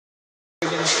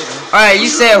Alright, you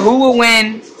said who will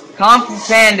win? Kung Fu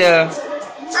Panda.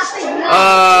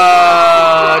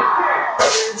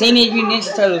 Teenage Mutant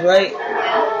Ninja Turtles, right?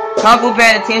 Kung Fu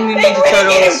Panda, Teenage Mutant Ninja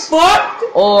Turtles.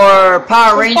 Or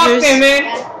Power Rangers.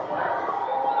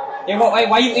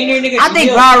 Why you in there, nigga? I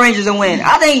think Power Rangers will win.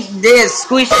 I think they'll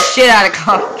squish the shit out of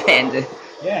Kung Fu Panda.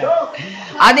 Yeah.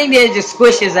 I think they'll just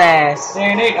squish his ass.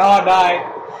 Then they all die.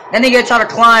 Then they gonna try to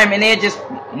climb and they'll just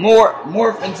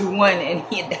morph into one and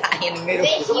he'll die in the middle.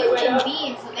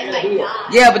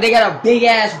 Yeah, but they got a big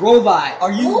ass robot.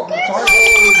 Are you retarded?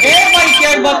 Everybody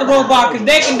cares about the robot because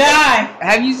they can die.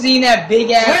 Have you seen that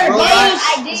big ass robot?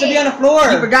 It should be on the floor.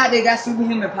 You forgot they got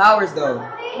superhuman powers though.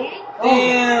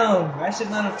 Damn, that shit's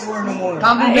not on the floor no more.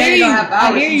 Kung Fu Panda don't have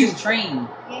powers, he's just trained.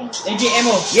 They get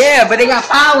ammo. Yeah, but they got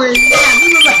powers. Yeah,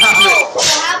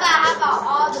 how about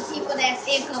all the people that's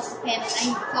in Kung Fu Panda that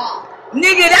you call?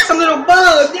 Nigga, that's a little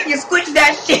bug. Nigga, squish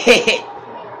that shit.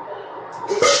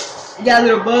 You got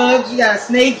little bugs, you got a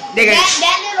snake. Nigga.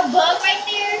 That little bug right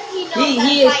there,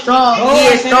 he is strong. He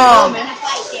is strong.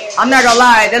 I'm not gonna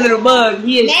lie, that little bug,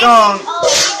 he is strong. Oh,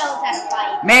 he knows how to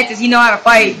fight. Mantis, he know how to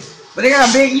fight. But they got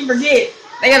a big, you forget,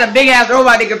 they got a big ass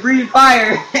robot that can breathe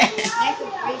fire.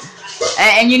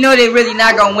 and you know they really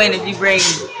not gonna win if you bring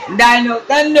Dino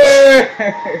Thunder.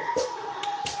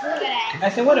 I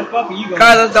said, what the fuck are you going?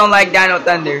 Carlos don't like Dino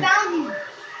Thunder.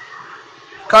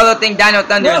 Carlos think Dino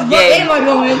Thunder is gay.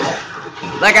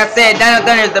 Like I said, Dino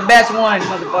Thunder is the best one,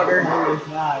 motherfucker. No, it's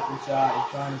not. It's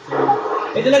trying to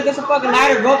tell you. Hey, look, there's a fucking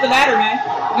ladder. Go up the ladder, man.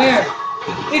 Where?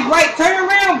 It's right. Turn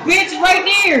around, bitch. It's right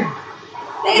there.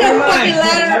 They got a fucking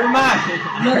ladder. Never mind.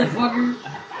 Motherfucker.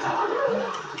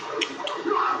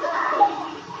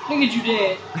 Look at you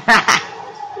dead.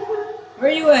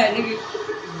 Where you at, nigga?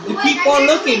 You keep on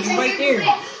looking. It's right there.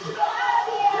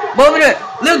 Over there.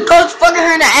 Look, Coach fucking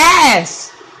her in the ass.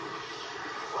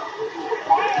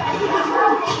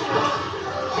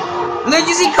 Look,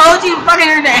 you see Coach? He's fucking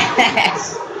her in the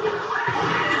ass.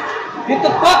 Get the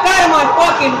fuck out of my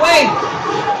fucking way.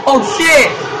 Oh shit.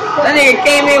 That nigga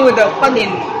came in with the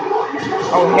fucking...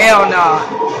 Oh hell nah.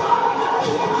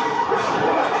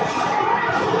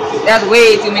 That's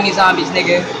way too many zombies,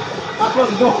 nigga. I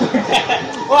closed the door.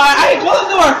 Well, I didn't close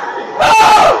the door.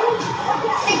 Oh!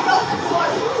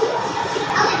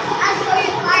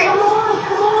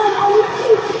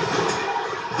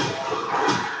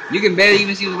 You can barely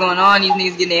even see what's going on. These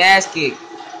niggas getting their ass kicked.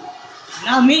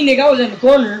 Not me, nigga. I was in the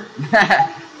corner.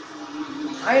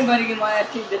 I ain't about to get my ass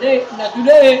kicked today. Not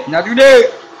today. Not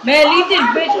today. Man, leave this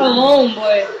bitch alone,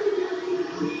 boy.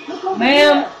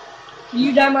 Ma'am, can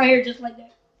you dye my hair just like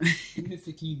that? Can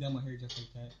you dye my hair just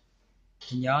like that?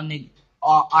 Can y'all niggas...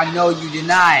 Oh, I know you did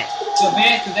not. So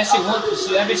bad, cause that shit wants the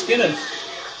shit. That bitch kill us.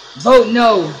 Vote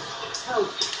no.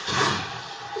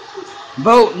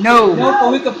 Vote no. No,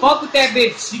 but we can fuck with that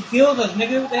bitch. She killed us,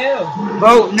 nigga. What the hell?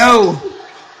 Vote no.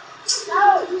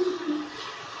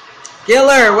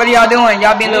 Killer, what are y'all doing?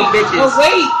 Y'all being little bitches. Oh,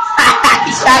 wait.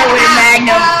 He shot it with a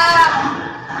magnum.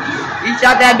 He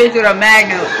shot that bitch with a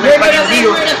magnum. With a fucking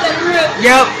needle.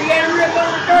 Yup.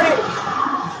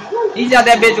 He shot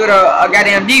that bitch with a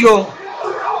goddamn deagle.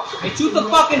 Hey, shoot the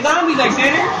fucking zombies,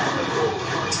 Alexander.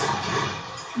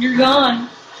 You're gone.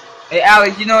 Hey,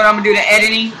 Alex, you know what I'm gonna do to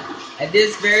editing? At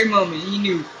this very moment, he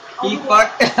knew he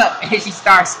fucked up, and she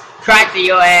starts cracking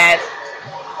your ass.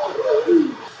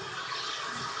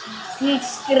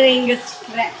 String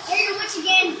scratch. Hey, which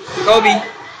again? Kobe.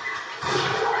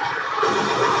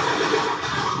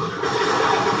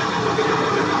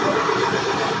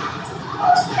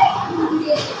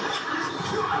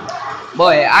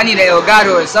 Boy, I need an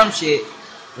Elgato or some shit.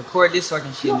 Record this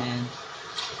fucking shit, man.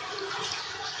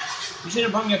 You should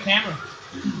have brought your camera.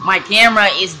 My camera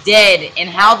is dead, and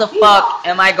how the fuck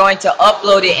am I going to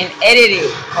upload it and edit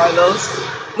it, Carlos?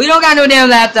 We don't got no damn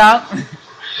laptop.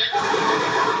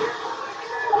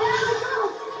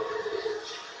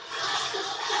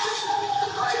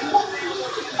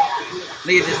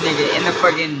 Look at this nigga in the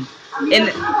fucking...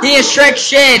 he in Shrek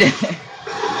shed.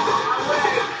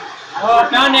 Oh, I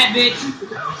found that bitch.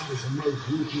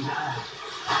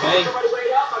 Okay.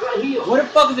 What the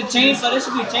fuck is a chainsaw? There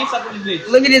should be a chainsaw for this bitch.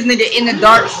 Look at this nigga in the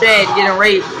dark shed getting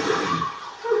raped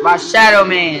by Shadow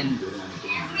Man.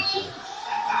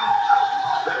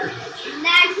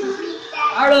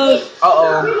 Carlos.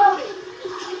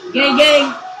 Uh-oh. Gang,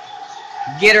 gang.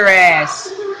 Get her ass.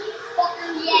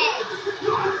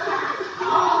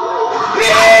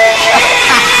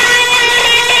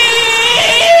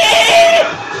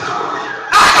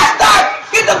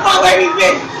 Get the fuck away from me,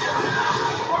 bitch!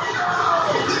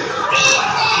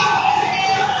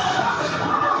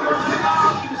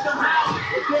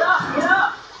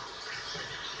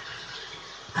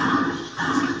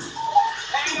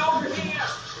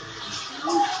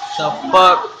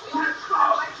 fuck?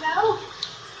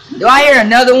 Do I hear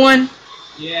another one?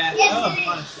 Yeah. Oh, I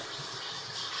found a shot.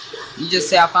 You just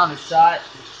say I found a shot.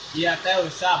 Yeah, I thought it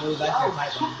was a shot, but it was actually a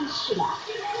pipe bomb.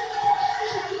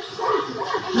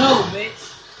 No, bitch.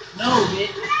 No,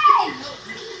 bitch.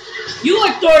 You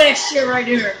would throw that shit right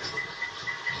there.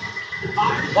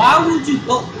 Why would you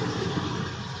go?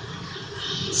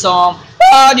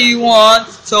 Somebody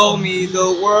once told me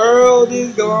the world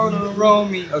is gonna roll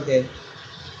me. Okay.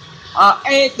 I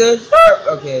ain't the shark.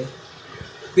 Okay.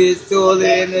 Pistol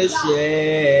in the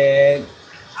shed.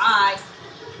 Alright.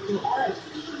 Look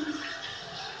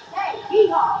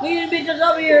at the bitch that's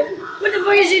over here. What the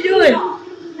fuck is she doing?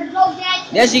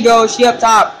 There she goes. She up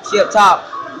top. She up top.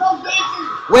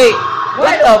 Wait.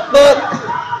 What the fuck?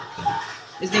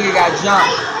 This nigga got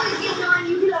jumped.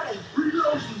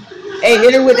 Hey,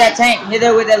 hit her with that tank. Hit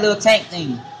her with that little tank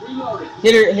thing.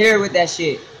 Hit her with that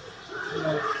shit.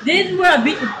 This is where I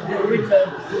beat the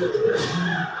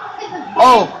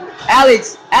Oh,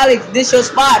 Alex, this your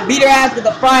spot. Beat her ass with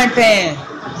the frying pan.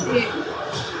 shit.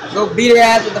 Go beat her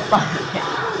ass with the frying pan.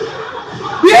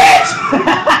 Bitch!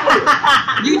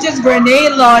 You just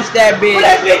grenade launched that bitch. Where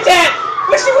that bitch at?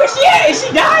 Where she at? Is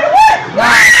she died or what?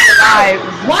 Nah, she's alive.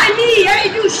 Why me? I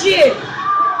ain't do shit.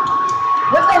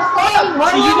 What the fuck?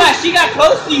 She got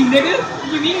close to you, nigga.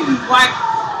 What you mean,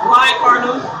 why,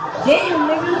 Carlos? Damn,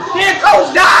 nigga. Damn,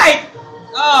 Coach died!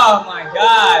 Oh my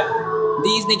god.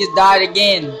 These niggas died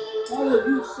again.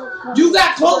 You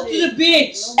got close to the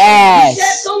bitch! Ass.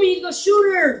 Chef told me he's gonna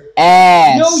shoot her.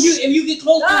 Ass. No, if you get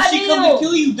close to her, she comes to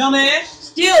kill you, dumbass.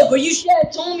 Still, but you should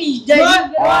have told me that What?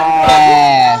 you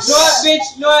Ass. You know what,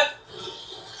 bitch? You know what?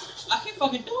 I can't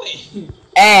fucking do it.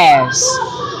 Ass.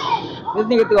 This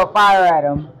nigga threw a fire at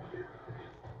him.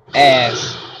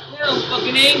 Ass. Now I'm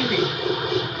fucking angry.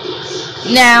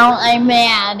 Now I'm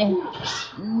mad.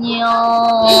 No.